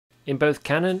In both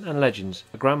canon and legends,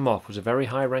 a Grand Moff was a very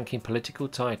high-ranking political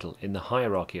title in the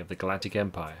hierarchy of the Galactic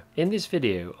Empire. In this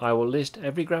video, I will list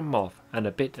every Grand Moff and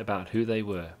a bit about who they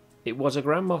were. It was a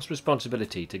Grand Moff's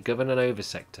responsibility to govern an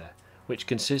oversector, which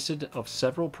consisted of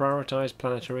several prioritised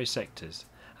planetary sectors,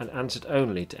 and answered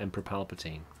only to Emperor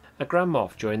Palpatine. A Grand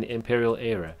Moff during the Imperial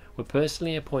era were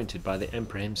personally appointed by the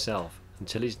Emperor himself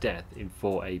until his death in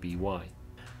 4 ABY.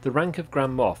 The rank of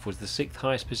Grand Moff was the 6th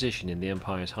highest position in the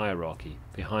Empire's hierarchy,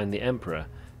 behind the Emperor,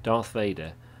 Darth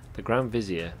Vader, the Grand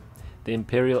Vizier, the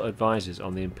Imperial Advisors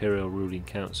on the Imperial Ruling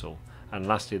Council, and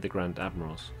lastly the Grand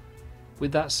Admirals.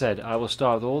 With that said, I will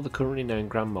start with all the currently known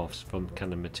Grand Moffs from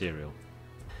canon material.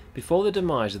 Before the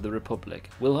demise of the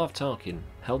Republic, Wilhoth Tarkin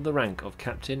held the rank of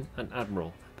Captain and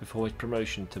Admiral before his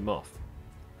promotion to Moff.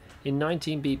 In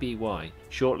 19 BBY,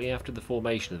 shortly after the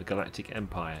formation of the Galactic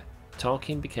Empire,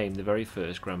 Tarkin became the very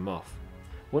first Grand Moff.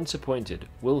 Once appointed,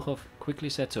 Wilhoth quickly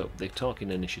set up the Tarkin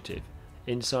Initiative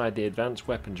inside the Advanced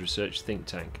Weapons Research think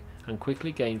tank and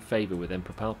quickly gained favour with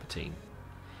Emperor Palpatine.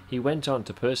 He went on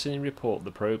to personally report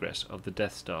the progress of the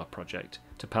Death Star project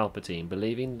to Palpatine,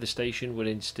 believing the station would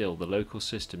instill the local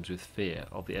systems with fear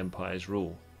of the Empire's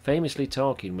rule. Famously,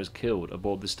 Tarkin was killed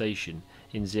aboard the station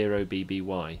in 0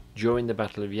 BBY during the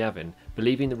Battle of Yavin,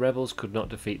 believing the rebels could not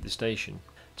defeat the station.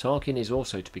 Tarkin is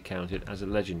also to be counted as a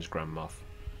Legends Grand Moff.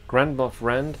 Grand Moff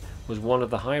Rand was one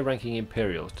of the high-ranking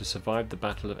Imperials to survive the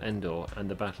Battle of Endor and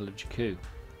the Battle of Jakku.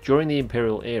 During the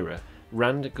Imperial era,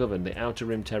 Rand governed the Outer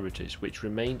Rim territories, which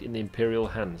remained in the Imperial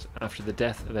hands after the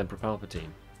death of Emperor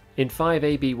Palpatine. In 5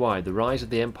 ABY, the rise of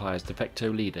the Empire's de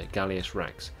facto leader, Gallius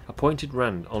Rax, appointed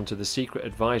Rand onto the secret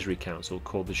advisory council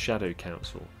called the Shadow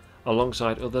Council,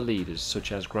 alongside other leaders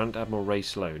such as Grand Admiral Ray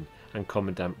Sloane and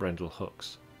Commandant Brendel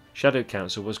Hux. Shadow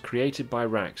Council was created by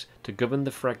Rax to govern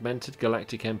the fragmented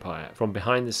Galactic Empire from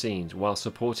behind the scenes while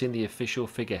supporting the official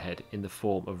figurehead in the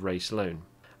form of Ray Sloane.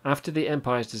 After the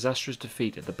Empire's disastrous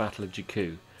defeat at the Battle of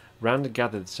Jakku, Rand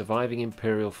gathered surviving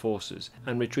Imperial forces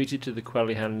and retreated to the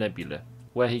Quellihan Nebula,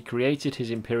 where he created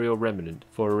his Imperial remnant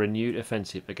for a renewed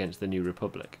offensive against the New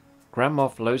Republic. Grand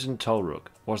Moff Lozen Tolruk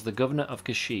was the governor of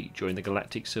Kashyyyk during the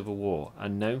Galactic Civil War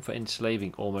and known for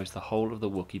enslaving almost the whole of the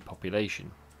Wookiee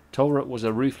population. Tolruk was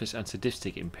a ruthless and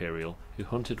sadistic Imperial who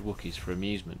hunted Wookiees for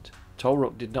amusement.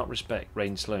 Tolruk did not respect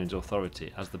Rain Sloane's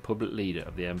authority as the public leader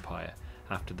of the Empire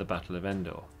after the Battle of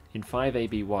Endor. In 5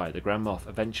 ABY, the Grand Moff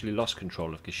eventually lost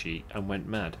control of Kashyyyk and went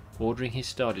mad, ordering his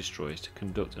Star Destroyers to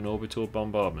conduct an orbital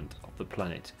bombardment of the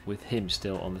planet, with him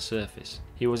still on the surface.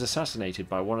 He was assassinated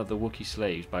by one of the Wookiee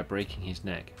slaves by breaking his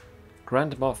neck.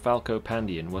 Grand Moff Falco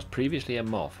Pandian was previously a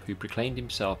Moff who proclaimed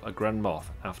himself a Grand Moff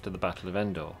after the Battle of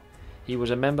Endor. He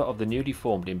was a member of the newly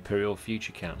formed Imperial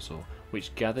Future Council,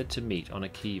 which gathered to meet on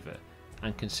Akiva,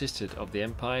 and consisted of the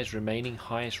Empire's remaining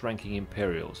highest-ranking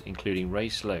Imperials, including Ray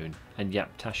Sloane and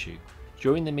Yap Tashu.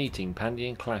 During the meeting,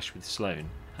 Pandian clashed with Sloane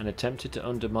and attempted to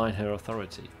undermine her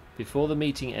authority. Before the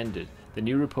meeting ended, the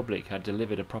New Republic had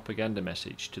delivered a propaganda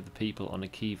message to the people on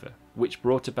Akiva, which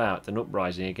brought about an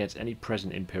uprising against any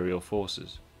present Imperial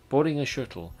forces. Boarding a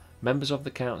shuttle, members of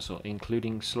the Council,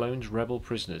 including Sloane's rebel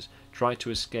prisoners, tried to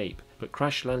escape, but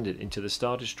crash-landed into the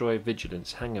Star Destroyer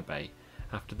Vigilance hangar bay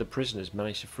after the prisoners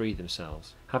managed to free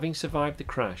themselves. Having survived the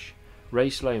crash, Ray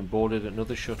Sloane boarded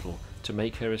another shuttle to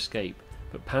make her escape,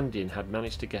 but Pandian had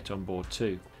managed to get on board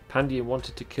too. Pandian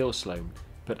wanted to kill Sloane,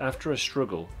 but after a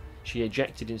struggle, she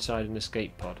ejected inside an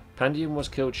escape pod. Pandian was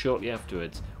killed shortly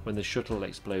afterwards when the shuttle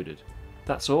exploded.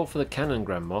 That's all for the canon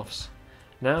Grand Moffs.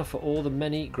 Now for all the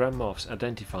many Grand Moffs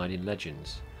identified in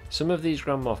legends. Some of these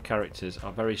Grand Moff characters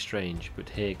are very strange, but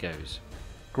here goes.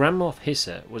 Grand Moff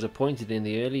Hissa was appointed in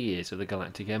the early years of the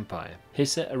Galactic Empire.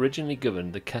 Hissa originally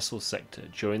governed the Kessel sector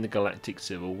during the Galactic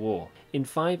Civil War. In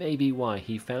 5 ABY,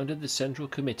 he founded the Central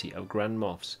Committee of Grand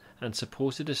Moffs and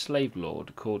supported a slave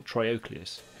lord called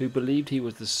Triocleus, who believed he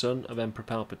was the son of Emperor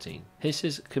Palpatine.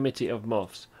 Hissa's Committee of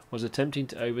Moffs was attempting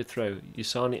to overthrow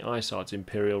Ysanni Isard's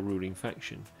Imperial ruling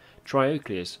faction.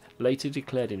 Triocleus later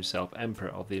declared himself Emperor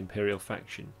of the Imperial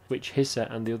faction, which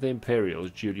Hissa and the other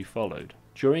Imperials duly followed.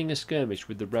 During a skirmish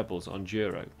with the rebels on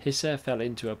Juro, Hissa fell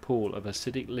into a pool of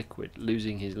acidic liquid,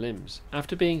 losing his limbs.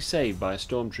 After being saved by a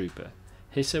stormtrooper,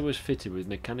 Hissa was fitted with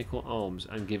mechanical arms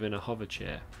and given a hover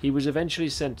chair. He was eventually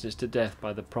sentenced to death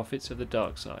by the Prophets of the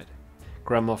Dark Side.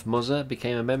 Grand Moff Muzza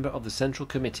became a member of the Central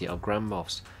Committee of Grand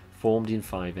Moffs, formed in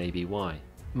 5 ABY.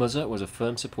 Muzza was a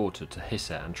firm supporter to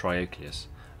Hissa and Triocleus,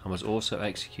 and was also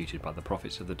executed by the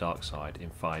Prophets of the Dark Side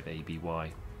in 5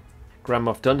 ABY. Grand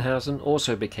Moff Dunhausen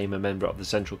also became a member of the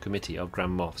Central Committee of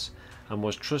Grand Moffs, and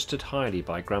was trusted highly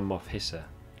by Grand Moff Hissa.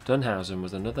 Dunhausen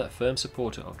was another firm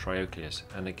supporter of Triocleus,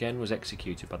 and again was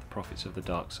executed by the Prophets of the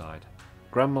Dark Side.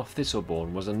 Grand Moff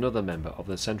Thistleborn was another member of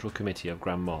the Central Committee of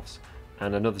Grand Moffs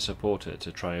and another supporter to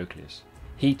Trioculus.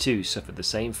 He too suffered the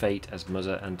same fate as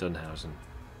Muzzer and Dunhausen.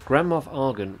 Grand Moff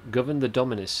Argon governed the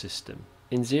Dominus system.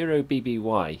 In 0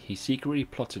 BBY he secretly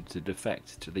plotted to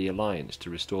defect to the Alliance to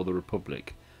restore the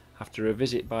Republic. After a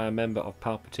visit by a member of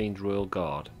Palpatine's Royal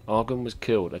Guard, Argon was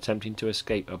killed attempting to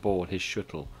escape aboard his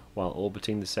shuttle while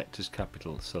orbiting the sector's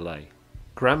capital, Soleil.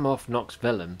 Grand Moff Nox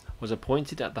Vellum was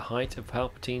appointed at the height of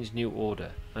Palpatine's New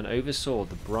Order and oversaw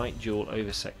the Bright Jewel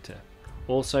Oversector,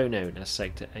 also known as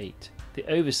Sector 8. The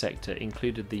Oversector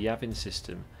included the Yavin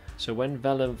system, so when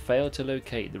Vellum failed to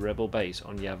locate the rebel base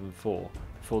on Yavin 4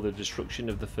 before the destruction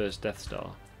of the first Death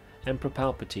Star, Emperor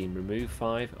Palpatine removed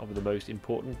 5 of the most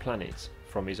important planets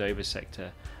from his Oversector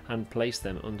and placed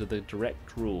them under the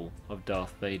direct rule of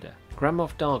Darth Vader. Grand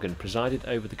Moff Dargon presided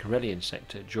over the Corellian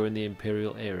sector during the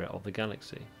Imperial era of the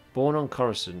galaxy. Born on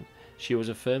Coruscant, she was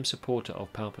a firm supporter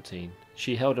of Palpatine.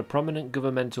 She held a prominent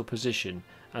governmental position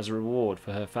as a reward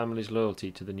for her family's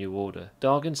loyalty to the New Order.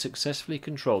 Dargon successfully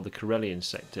controlled the Corellian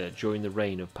sector during the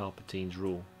reign of Palpatine's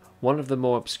rule. One of the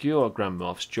more obscure Grand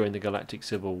Moffs during the Galactic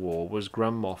Civil War was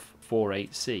Grand Moff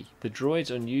 48C. The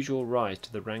droid's unusual rise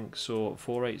to the rank saw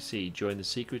 48C join the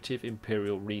secretive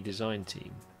Imperial redesign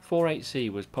team.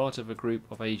 48C was part of a group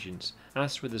of agents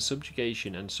tasked with the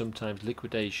subjugation and sometimes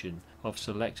liquidation of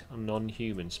select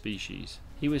non-human species.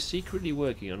 He was secretly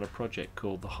working on a project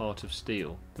called the Heart of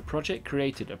Steel. The project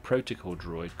created a protocol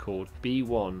droid called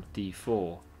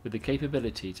B1D4 with the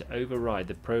capability to override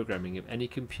the programming of any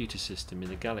computer system in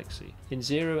the galaxy. In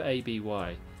 0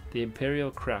 ABY, the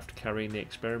Imperial craft carrying the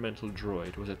experimental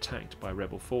droid was attacked by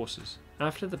rebel forces.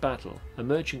 After the battle, a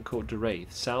merchant called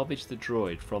Duraith salvaged the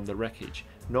droid from the wreckage,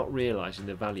 not realizing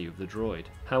the value of the droid.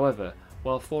 However,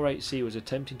 while 48C was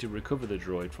attempting to recover the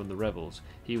droid from the rebels,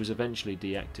 he was eventually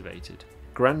deactivated.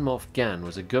 Grand Moff Gan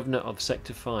was a governor of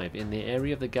Sector 5 in the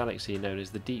area of the galaxy known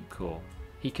as the Deep Core.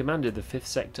 He commanded the 5th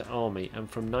Sector Army and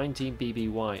from 19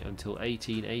 BBY until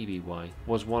 18 ABY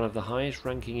was one of the highest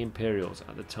ranking Imperials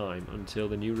at the time until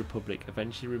the New Republic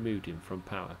eventually removed him from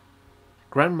power.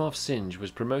 Grand Moff Singe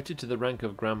was promoted to the rank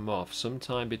of Grand Moff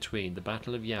sometime between the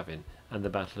Battle of Yavin and the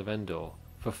Battle of Endor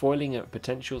for foiling a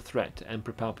potential threat to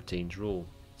Emperor Palpatine's rule.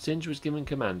 Singe was given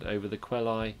command over the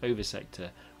Quelai Oversector,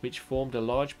 which formed a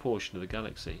large portion of the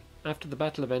galaxy. After the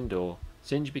Battle of Endor,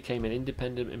 Singe became an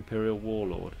independent Imperial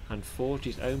warlord and forged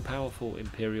his own powerful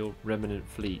Imperial remnant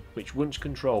fleet, which once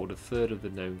controlled a third of the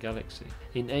known galaxy.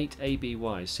 In 8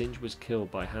 ABY, Singe was killed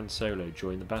by Han Solo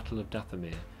during the Battle of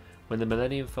Dathomir, when the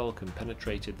Millennium Falcon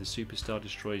penetrated the Superstar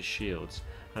Destroyer's shields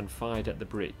and fired at the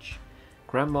bridge.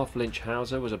 Grand Moff Lynch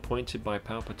Hauser was appointed by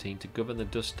Palpatine to govern the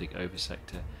Dustic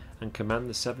Oversector and command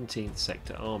the 17th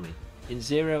Sector Army. In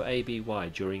 0 ABY,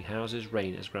 during Hauser's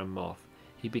reign as Grand Moff,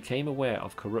 he became aware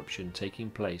of corruption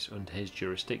taking place under his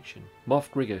jurisdiction.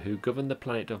 Moff Grigger, who governed the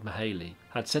planet of Mahali,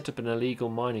 had set up an illegal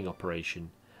mining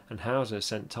operation, and Hauser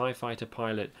sent TIE fighter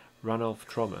pilot Ranulph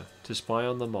Trommer to spy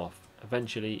on the Moff,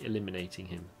 eventually eliminating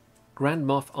him. Grand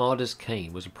Moff Ardus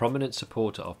Kane was a prominent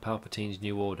supporter of Palpatine's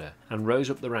New Order and rose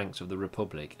up the ranks of the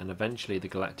Republic and eventually the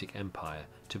Galactic Empire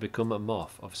to become a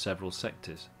Moff of several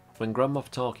sectors. When Grand Moff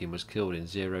Tarkin was killed in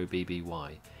 0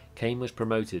 BBY, Kane was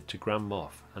promoted to Grand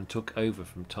Moff and took over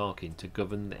from Tarkin to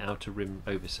govern the Outer Rim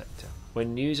Oversector.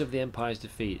 When news of the Empire's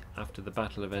defeat after the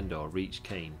Battle of Endor reached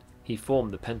Kane, he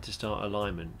formed the Pentastar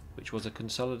Alignment, which was a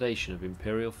consolidation of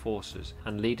Imperial forces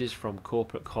and leaders from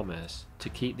corporate commerce to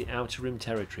keep the Outer Rim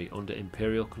territory under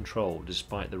Imperial control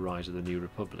despite the rise of the New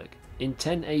Republic. In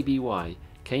 10 ABY,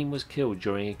 Kane was killed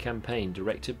during a campaign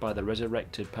directed by the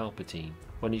resurrected Palpatine,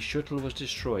 when his shuttle was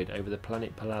destroyed over the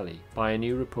planet Palali by a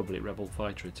New Republic rebel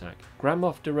fighter attack. Grand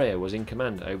Moff Dorea was in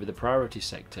command over the priority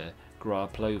sector, Gra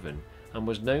Ploven, and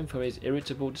was known for his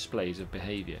irritable displays of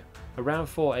behaviour. Around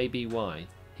 4 ABY,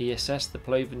 he assessed the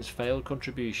Ploven's failed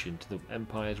contribution to the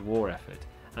Empire's war effort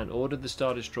and ordered the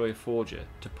Star Destroyer Forger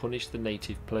to punish the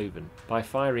native Ploven by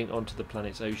firing onto the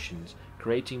planet's oceans,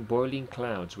 creating boiling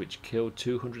clouds which killed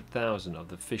 200,000 of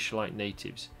the fish-like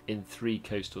natives in 3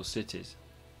 coastal cities.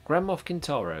 Grand Moff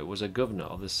Kintaro was a governor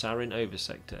of the Sarin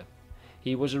Oversector.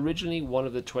 He was originally one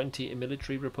of the 20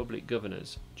 military republic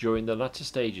governors during the latter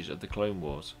stages of the Clone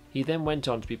Wars. He then went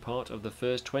on to be part of the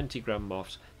first 20 Grand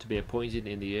Moffs to be appointed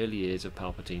in the early years of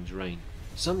Palpatine's reign.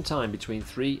 Sometime between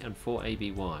 3 and 4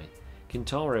 ABY,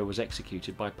 Kintaro was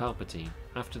executed by Palpatine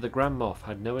after the Grand Moff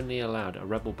had knowingly allowed a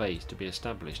rebel base to be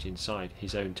established inside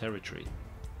his own territory.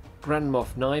 Grand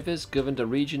Moff Nivers governed a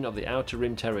region of the Outer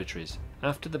Rim territories.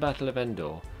 After the Battle of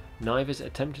Endor, Nivers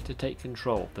attempted to take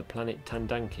control of the planet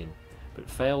Tandankin, but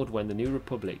failed when the New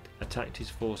Republic attacked his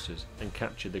forces and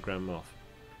captured the Grand Moff.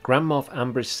 Grand Moff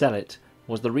Ambrys Sellet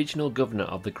was the regional governor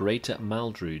of the Greater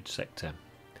Maldrude sector.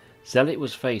 Zealot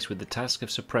was faced with the task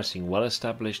of suppressing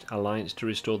well-established Alliance to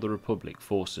Restore the Republic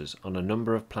forces on a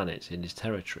number of planets in his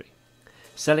territory.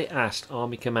 Zealot asked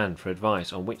Army Command for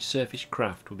advice on which surface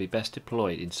craft would be best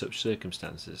deployed in such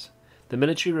circumstances. The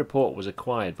military report was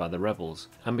acquired by the rebels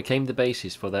and became the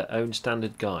basis for their own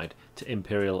standard guide to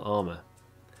Imperial armour.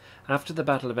 After the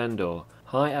Battle of Endor,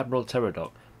 High Admiral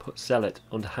Pterodok put Zealot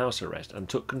under house arrest and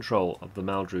took control of the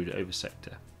Maldrude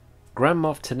oversector. Grand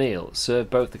Moff Tenniel served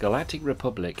both the Galactic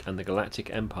Republic and the Galactic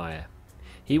Empire.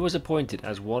 He was appointed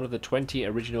as one of the 20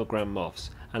 original Grand Moffs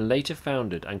and later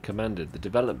founded and commanded the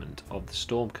development of the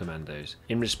Storm Commandos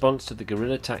in response to the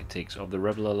guerrilla tactics of the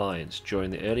Rebel Alliance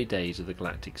during the early days of the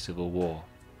Galactic Civil War.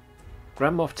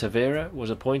 Grand Moff Tavira was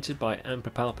appointed by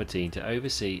Emperor Palpatine to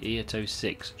oversee Eoto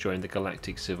 6 during the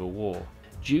Galactic Civil War.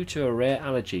 Due to a rare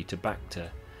allergy to Bacta,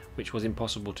 which was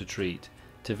impossible to treat,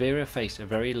 Tavira faced a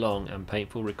very long and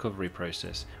painful recovery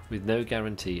process with no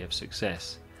guarantee of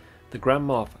success. The Grand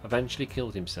Moff eventually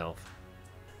killed himself.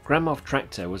 Grand Moff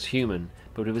Tractor was human,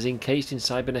 but he was encased in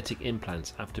cybernetic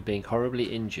implants after being horribly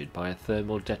injured by a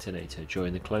thermal detonator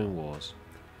during the Clone Wars.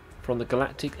 From the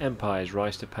Galactic Empire's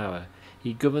rise to power,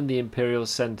 he governed the Imperial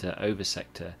Center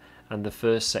Oversector and the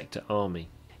First Sector Army.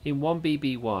 In 1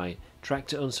 BBY,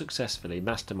 Tractor unsuccessfully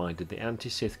masterminded the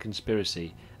anti-Sith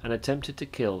conspiracy and attempted to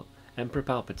kill Emperor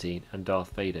Palpatine and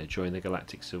Darth Vader during the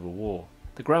Galactic Civil War.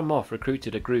 The Grand Moff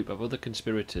recruited a group of other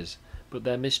conspirators, but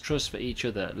their mistrust for each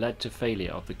other led to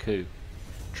failure of the coup.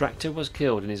 Tractor was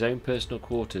killed in his own personal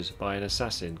quarters by an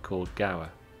assassin called Gower.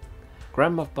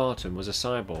 Grand Moff Barton was a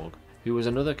cyborg who was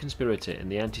another conspirator in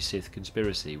the anti-Sith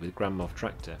conspiracy with Grand Moff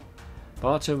Tractor.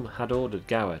 Barton had ordered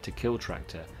Gower to kill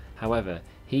Tractor, however,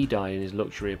 he died in his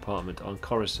luxury apartment on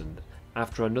Coruscant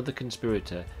after another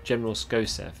conspirator, General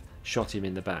Skosef, shot him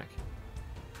in the back.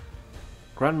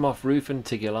 Grand Moff Rufan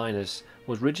Tigellinus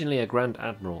was originally a Grand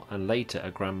Admiral and later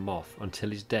a Grand Moff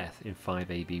until his death in 5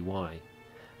 ABY.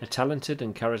 A talented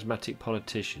and charismatic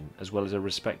politician as well as a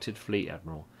respected fleet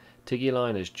admiral,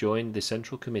 Tigellinus joined the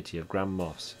Central Committee of Grand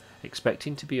Moffs,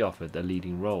 expecting to be offered a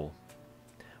leading role.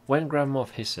 When Grand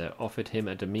Moff Hissa offered him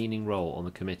a demeaning role on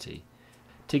the committee,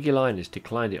 Tigellinus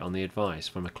declined it on the advice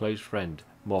from a close friend,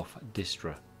 Moff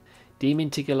Distra.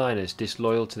 Deeming Tigellinus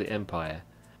disloyal to the Empire,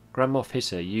 Grand Moff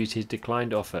Hissa used his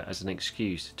declined offer as an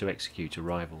excuse to execute a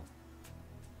rival.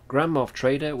 Grand Moff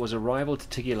Trader was a rival to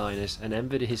Tigellinus and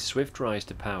envied his swift rise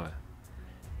to power.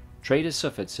 Trader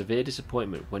suffered severe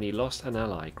disappointment when he lost an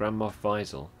ally, Grand Moff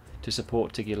Vizel, to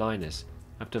support Tigellinus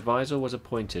after Vizel was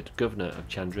appointed governor of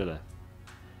Chandrila.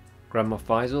 Grand Moff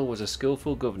Vizel was a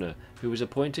skillful governor who was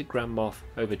appointed Grand Moff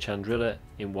over Chandrila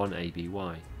in 1 ABY.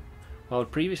 While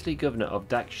previously governor of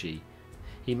Dakshi,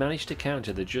 he managed to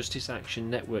counter the Justice Action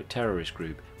Network terrorist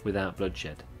group without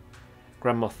bloodshed.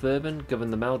 Grand Moff Thurban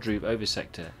governed the Maldruve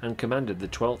Oversector and commanded the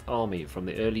 12th Army from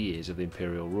the early years of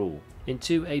Imperial rule. In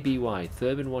 2 ABY,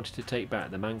 Thurban wanted to take back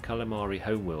the Man Calamari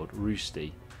homeworld,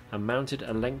 Roosti, and mounted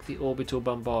a lengthy orbital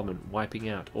bombardment wiping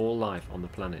out all life on the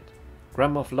planet.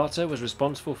 Grand Moff Lotta was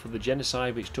responsible for the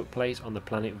genocide which took place on the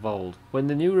planet Vold. When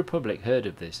the New Republic heard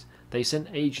of this, they sent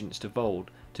agents to Vold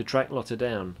to track Lotta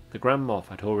down. The Grand Moff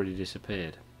had already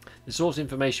disappeared. The source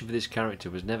information for this character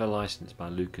was never licensed by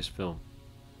Lucasfilm.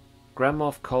 Grand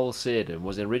Moff Cole Searden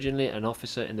was originally an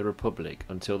officer in the Republic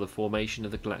until the formation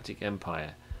of the Galactic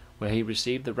Empire, where he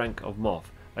received the rank of Moff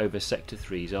over Sector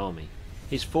 3's army.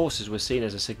 His forces were seen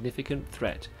as a significant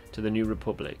threat to the New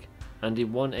Republic, and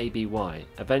in 1 ABY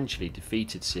eventually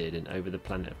defeated Searden over the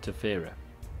planet of Tefera.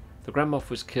 The Grand Moff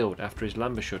was killed after his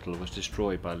Lambda shuttle was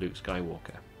destroyed by Luke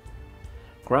Skywalker.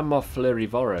 Grand Moff Fleury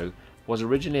Vorro was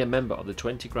originally a member of the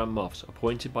 20 Grand Moffs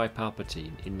appointed by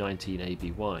Palpatine in 19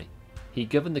 ABY. He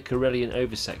governed the Corellian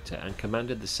Oversector and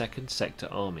commanded the 2nd Sector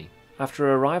Army.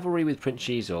 After a rivalry with Prince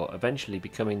Xizor eventually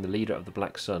becoming the leader of the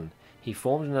Black Sun, he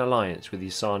formed an alliance with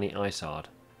Yasani Isard.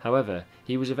 However,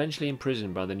 he was eventually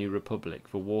imprisoned by the New Republic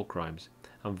for war crimes,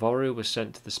 and Vorro was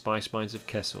sent to the spice mines of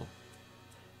Kessel.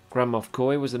 Grand Moff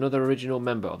Koi was another original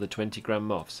member of the 20 Grand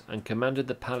Moffs and commanded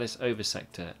the Palace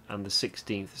Oversector and the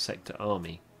 16th Sector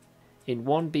Army. In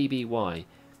 1 BBY,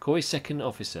 Koi's second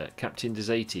officer, Captain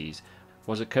Desates,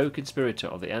 was a co-conspirator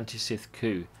of the anti-Sith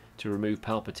coup to remove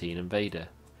Palpatine and Vader.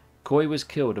 Koi was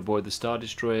killed aboard the Star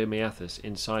Destroyer Meathus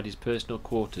inside his personal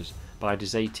quarters by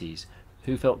Desates,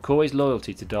 who felt Koi's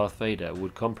loyalty to Darth Vader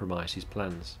would compromise his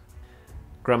plans.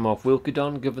 Grand Moff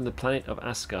Wilkadon governed the planet of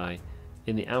Askai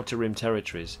in the Outer Rim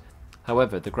territories.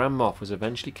 However, the Grand Moff was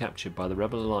eventually captured by the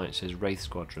Rebel Alliance's Wraith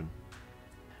Squadron.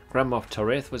 Grand Moff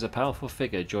Torith was a powerful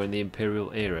figure during the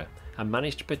Imperial era, and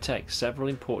managed to protect several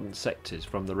important sectors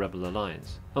from the Rebel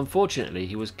Alliance. Unfortunately,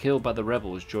 he was killed by the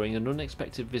rebels during an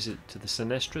unexpected visit to the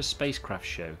Sinestro spacecraft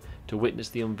show to witness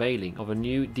the unveiling of a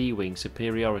new D-Wing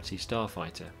Superiority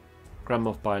starfighter. Grand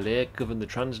Moff Bailir governed the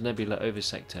Trans-Nebula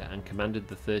Oversector and commanded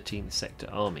the 13th Sector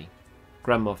Army.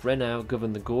 Grand Moff Renault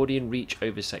governed the Gordian Reach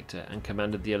Oversector and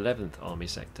commanded the 11th Army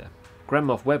Sector. Grand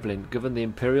Moff Weblin governed the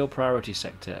Imperial Priority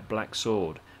Sector at Black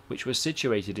Sword, which was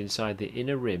situated inside the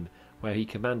Inner Rim, where he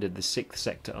commanded the 6th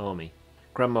Sector Army.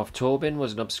 Grand Moff Turbin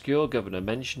was an obscure governor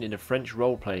mentioned in a French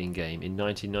role-playing game in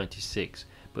 1996,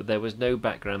 but there was no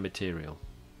background material.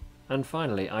 And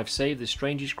finally, I've saved the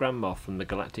strangest Grand Moff from the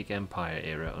Galactic Empire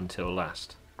era until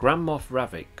last. Grand Moff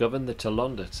Ravik governed the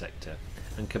Talonda sector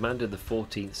and commanded the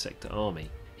 14th Sector Army.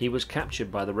 He was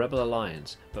captured by the Rebel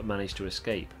Alliance but managed to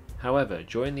escape. However,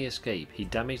 during the escape he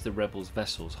damaged the Rebels'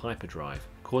 vessel's hyperdrive,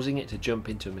 causing it to jump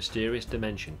into a mysterious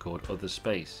dimension called Other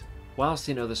Space. Whilst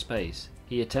in Other Space,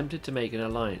 he attempted to make an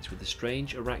alliance with the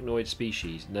strange arachnoid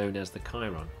species known as the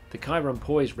Chiron. The Chiron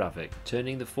poised Ravik,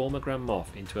 turning the former Grand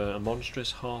Moff into a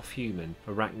monstrous half-human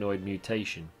arachnoid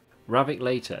mutation. Ravik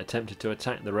later attempted to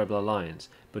attack the Rebel Alliance,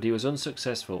 but he was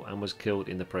unsuccessful and was killed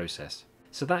in the process.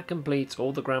 So that completes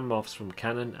all the Grand Moffs from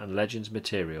Canon and Legends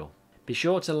material. Be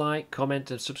sure to like, comment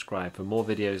and subscribe for more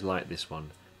videos like this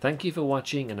one. Thank you for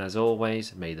watching, and as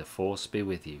always, may the Force be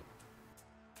with you.